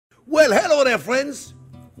Well, hello there, friends.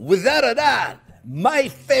 Without a doubt, my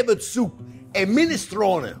favorite soup, a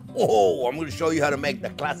minestrone. Oh, I'm going to show you how to make the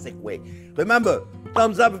classic way. Remember,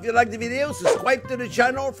 thumbs up if you like the video, subscribe to the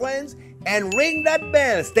channel, friends, and ring that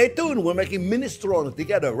bell. Stay tuned. We're making minestrone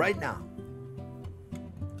together right now.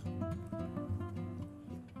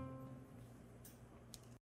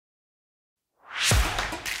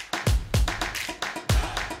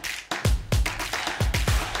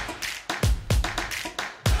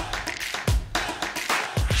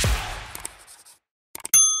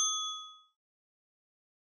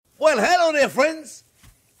 Well, hello there, friends.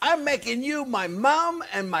 I'm making you my mom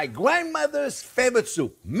and my grandmother's favorite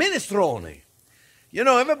soup, minestrone. You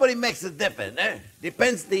know, everybody makes it different, eh?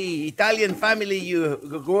 Depends the Italian family you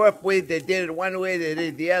grew up with. They did it one way, they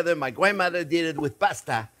did it the other. My grandmother did it with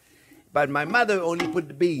pasta, but my mother only put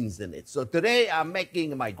the beans in it. So today I'm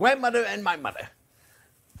making my grandmother and my mother.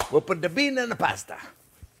 We'll put the bean in the pasta.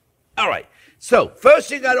 All right, so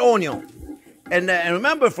first you got onion. And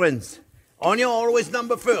remember, friends, onion always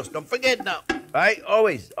number first. Don't forget now, right?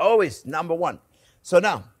 Always number one. So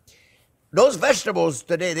now, those vegetables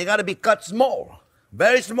today, they got to be cut small.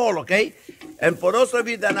 Very small, okay? And for those of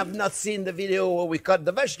you that have not seen the video where we cut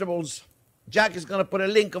the vegetables, Jack is going to put a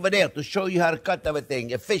link over there to show you how to cut everything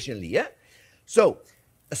efficiently, yeah? So,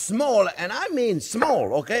 small, and I mean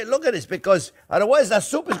small, okay? Look at this, because otherwise that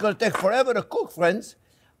soup is going to take forever to cook, friends.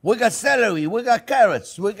 We got celery, we got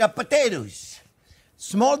carrots, we got potatoes,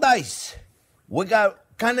 small dice. We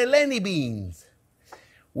got cannellini beans.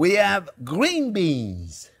 We have green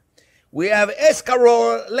beans. We have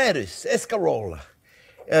escarole lettuce,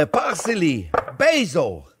 parsley,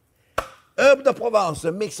 basil, herb de Provence,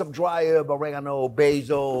 a mix of dry herb, oregano,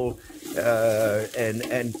 basil,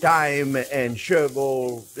 and thyme and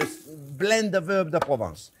chervil, this blend of herb de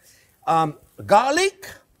Provence. Garlic,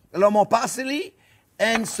 a little more parsley,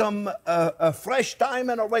 and some fresh thyme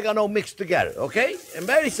and oregano mixed together, okay? And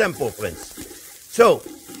very simple, friends. So,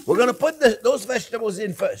 we're going to put those vegetables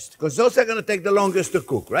in first, because those are going to take the longest to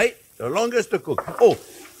cook, right? The longest to cook. Oh,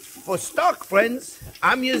 for stock, friends,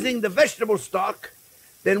 I'm using the vegetable stock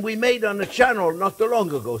that we made on the channel not too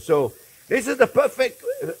long ago. So, this is the perfect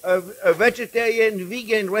vegetarian,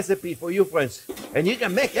 vegan recipe for you, friends. And you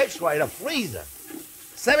can make extra in a freezer.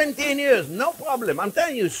 17 years, no problem. I'm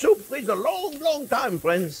telling you, soup freezes a long, long time,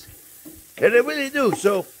 friends. And they really do.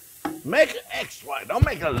 So, make it extra. Don't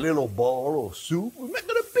make a little bowl of soup. Make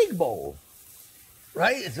it a big bowl.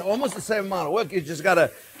 Right? It's almost the same amount of work. You just got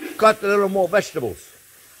to cut a little more vegetables.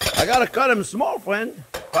 I got to cut them small, friend.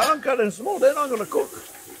 If I don't cut them small, they're not going to cook.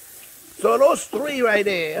 So those three right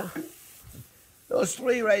there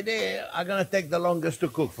are going to take the longest to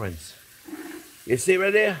cook, friends. You see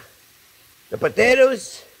right there? The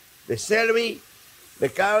potatoes, the celery, the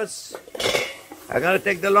carrots are going to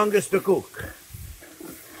take the longest to cook.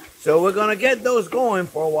 So we're going to get those going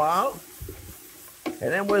for a while.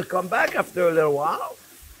 And then we'll come back after a little while.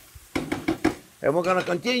 And we're going to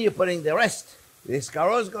continue putting the rest. The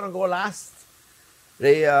escarole is going to go last.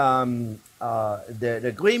 The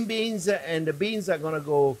green beans and the beans are going to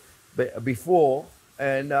go before.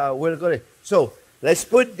 And we're going to... So let's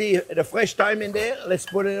put the fresh thyme in there. Let's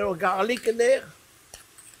put a little garlic in there.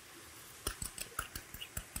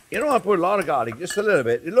 You don't have to put a lot of garlic, just a little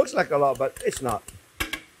bit. It looks like a lot, but it's not.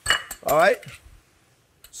 All right,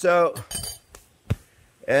 so,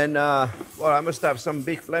 and, well, I must have some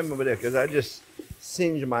big flame over there because I just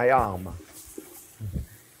singed my arm.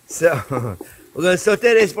 So, we're going to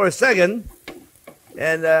saute this for a second,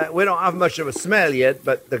 and we don't have much of a smell yet,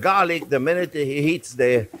 but the garlic, the minute it heats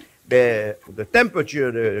the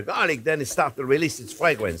temperature, the garlic, then it starts to release its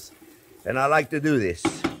fragrance, and I like to do this.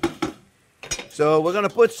 So, we're going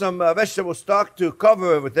to put some vegetable stock to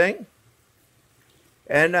cover everything.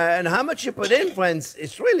 And how much you put in, friends,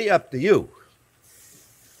 it's really up to you.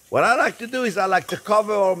 What I like to do is I like to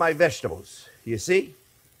cover all my vegetables, you see?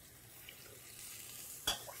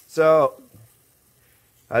 So,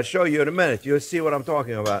 I'll show you in a minute. You'll see what I'm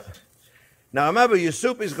talking about. Now, remember, your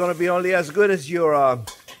soup is going to be only as good as your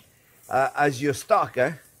stock,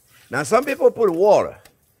 eh? Now, some people put water.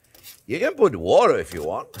 You can put water if you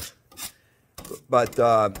want. But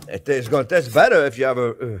it's going to taste better if you have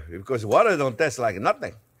because water don't taste like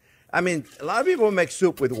nothing. I mean, a lot of people make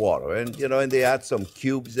soup with water, and you know, and they add some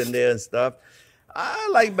cubes in there and stuff. I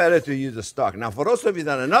like better to use the stock. Now, for those of you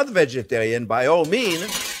that are not vegetarian, by all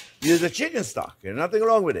means, use a chicken stock. There's nothing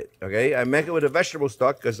wrong with it. Okay, I make it with a vegetable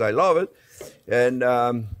stock because I love it, and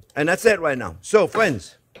that's it right now. So,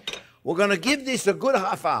 friends, we're gonna give this a good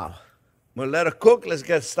half hour. We'll let it cook. Let's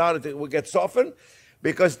get started. We'll get softened.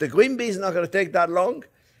 Because the green beans are not going to take that long,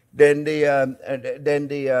 the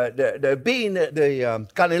bean, the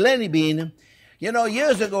cannellini bean. You know,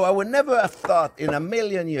 years ago, I would never have thought in a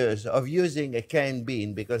million years of using a canned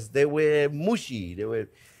bean because they were mushy.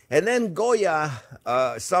 And then Goya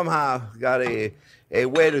somehow got a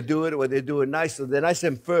way to do it where they do it nice, so they're nice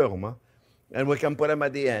and firm, huh? And we can put them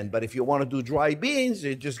at the end. But if you want to do dry beans,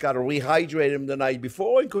 you just got to rehydrate them the night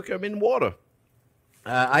before and cook them in water.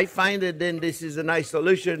 I find that then this is a nice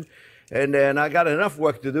solution. And then I got enough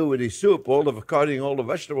work to do with the soup, cutting all the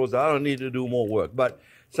vegetables. I don't need to do more work. But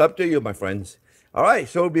it's up to you, my friends. All right,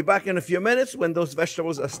 so we'll be back in a few minutes when those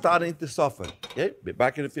vegetables are starting to soften. Okay, be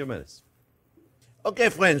back in a few minutes. Okay,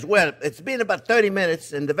 friends, well, it's been about 30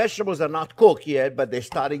 minutes, and the vegetables are not cooked yet, but they're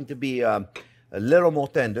starting to be a little more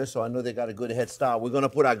tender, so I know they got a good head start. We're going to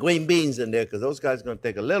put our green beans in there because those guys are going to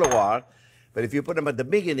take a little while. But if you put them at the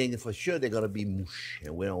beginning, for sure they're going to be mush,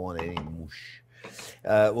 and we don't want any mush.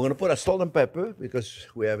 We're going to put a salt and pepper because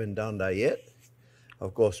we haven't done that yet.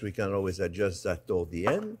 Of course, we can always adjust that toward the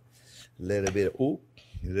end. A little bit of a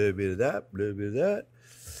little bit of that, a little bit of that,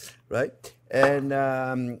 right? And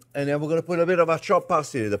then we're going to put a bit of our chopped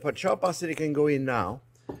parsley. The chopped parsley can go in now.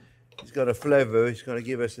 It's got a flavor. It's going to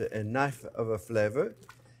give us a knife of a flavor.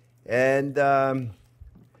 And we're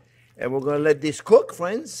going to let this cook,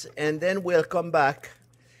 friends. And then we'll come back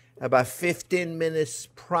about 15 minutes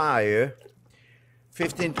prior,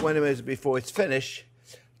 15, 20 minutes before it's finished,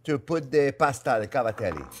 to put the pasta, the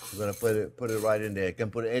cavatelli. We're going to put it right in there. You can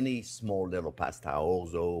put any small little pasta,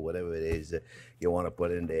 orzo, whatever it is you want to put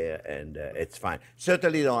in there, and it's fine.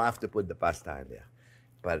 Certainly don't have to put the pasta in there,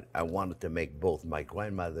 but I wanted to make both my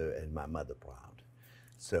grandmother and my mother proud.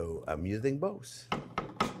 So I'm using both.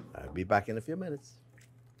 I'll be back in a few minutes.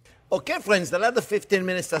 Okay, friends, the other 15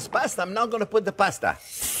 minutes has passed. I'm now going to put the pasta.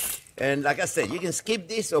 And like I said, you can skip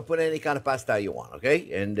this or put any kind of pasta you want,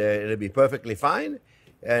 okay? And it'll be perfectly fine.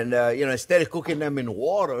 And, you know, instead of cooking them in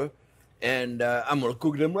water, and I'm going to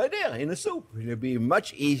cook them right there in the soup. It'll be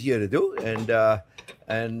much easier to do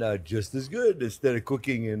and just as good. Instead of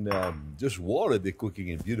cooking in just water, they're cooking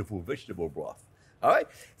in beautiful vegetable broth. All right?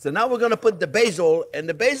 So now we're going to put the basil, and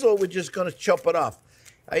the basil, we're just going to chop it off.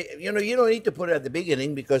 You know, you don't need to put it at the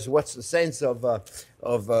beginning because what's the sense of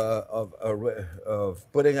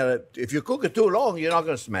putting it? If you cook it too long, you're not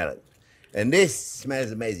going to smell it. And this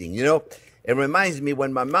smells amazing. You know, it reminds me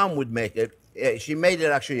when my mom would make it. She made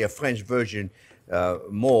it actually a French version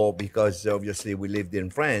more because obviously we lived in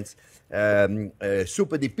France.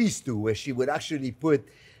 Soupe de pistou, where she would actually put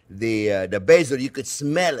the basil. You could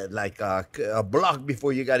smell it like a block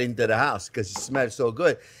before you got into the house because it smelled so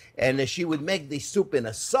good. And she would make the soup in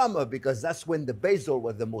the summer because that's when the basil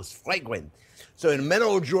was the most fragrant. So in the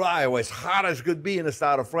middle of July, it was hot as could be in the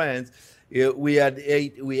south of France. We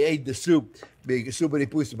ate the soup, big soup de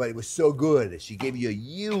pousse, but it was so good. She gave you a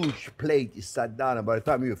huge plate. You sat down, and by the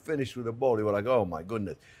time you were finished with the bowl, you were like, "Oh my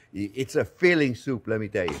goodness!" It's a filling soup, let me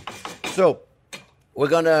tell you. So we're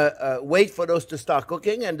gonna wait for those to start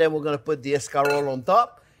cooking, and then we're gonna put the escarole on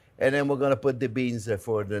top, and then we're gonna put the beans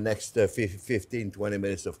for the next 15, 20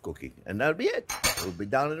 minutes of cooking, and that'll be it. We'll be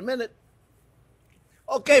down in a minute.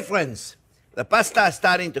 Okay, friends. The pasta is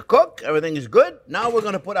starting to cook. Everything is good. Now we're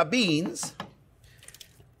going to put our beans.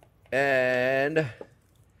 And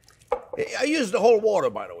I used the whole water,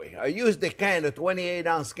 by the way. I used the can, the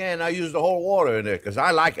 28-ounce can. I used the whole water in there because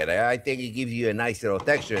I like it. I think it gives you a nice little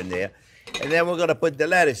texture in there. And then we're going to put the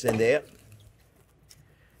lettuce in there.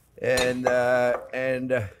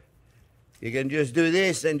 And you can just do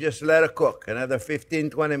this and just let it cook another 15,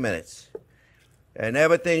 20 minutes. And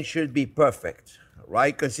everything should be perfect.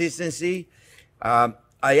 Right consistency. I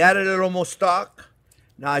added a little more stock.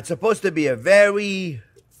 Now it's supposed to be a very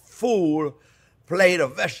full plate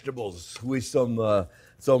of vegetables with some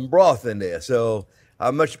broth in there. So how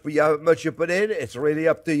much you put in, it's really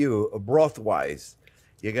up to you, broth-wise.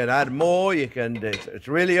 You can add more. You can. It's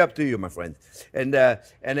really up to you, my friends. And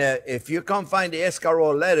if you can't find the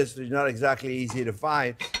escarole lettuce, it's not exactly easy to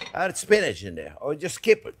find. Add spinach in there, or just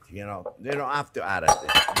skip it. You know, you don't have to add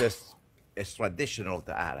it. It's traditional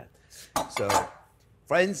to add it. So,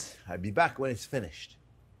 friends, I'll be back when it's finished.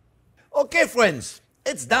 Okay, friends,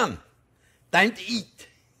 it's done. Time to eat.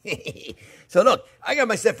 So look, I got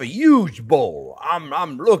myself a huge bowl.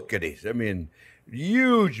 Look at this. I mean,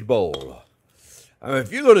 huge bowl. I mean,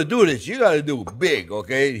 if you're gonna do this, you gotta do big,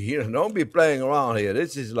 okay? You know, don't be playing around here.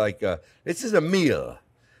 This is like this is a meal.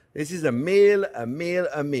 This is a meal.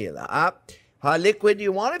 How liquid do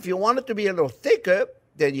you want? If you want it to be a little thicker,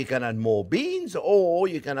 then you can add more beans, or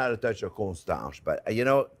you can add a touch of cornstarch. But, you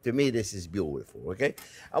know, to me, this is beautiful, okay?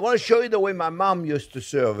 I want to show you the way my mom used to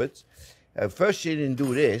serve it. At first, she didn't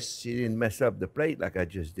do this. She didn't mess up the plate like I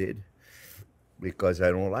just did, because I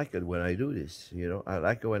don't like it when I do this. You know, I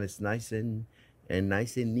like it when it's nice and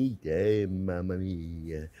nice and neat. Hey, mamma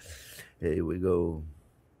mia. Here we go.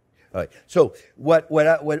 All right. So what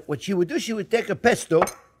she would do? She would take a pesto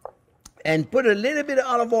and put a little bit of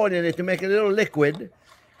olive oil in it to make it a little liquid.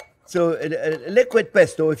 So a liquid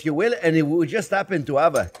pesto, if you will, and it would just happen to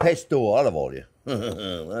have a pesto olive oil.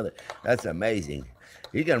 That's amazing.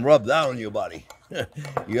 You can rub that on your body.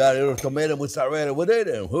 You got a little tomato mozzarella with it,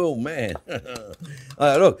 and oh man! All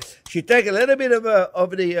right, look, she take a little bit of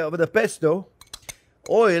the pesto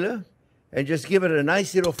oil and just give it a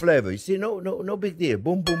nice little flavor. You see, no big deal.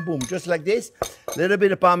 Boom, boom, boom, just like this. A little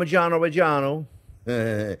bit of Parmigiano Reggiano,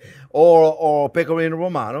 or Pecorino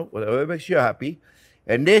Romano, whatever makes you happy.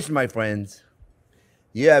 And this, my friends,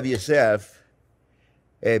 you have yourself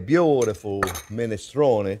a beautiful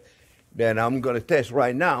minestrone that I'm going to test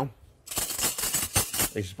right now.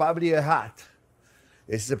 It's probably hot.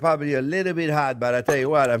 It's probably a little bit hot, but I tell you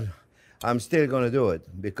what, I'm still going to do it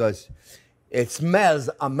because it smells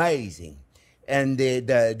amazing. And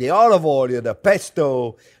the olive oil, the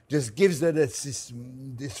pesto, just gives it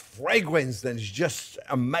this fragrance that is just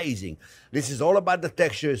amazing. This is all about the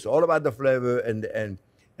texture. It's all about the flavor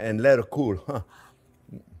and let it cool.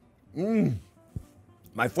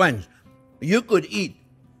 My friends, you could eat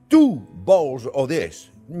 2 bowls of this.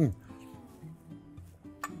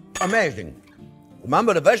 Amazing.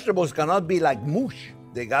 Remember, the vegetables cannot be like mush.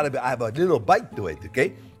 They gotta have a little bite to it,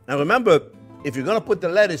 okay? And remember, if you're gonna put the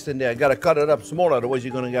lettuce in there, you gotta cut it up smaller, otherwise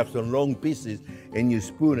you're gonna have some long pieces in your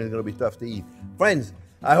spoon and it's gonna be tough to eat. Friends,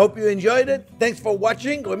 I hope you enjoyed it. Thanks for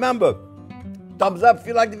watching. Remember, thumbs up if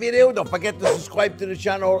you like the video. Don't forget to subscribe to the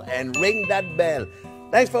channel and ring that bell.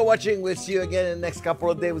 Thanks for watching. We'll see you again in the next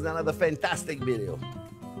couple of days with another fantastic video.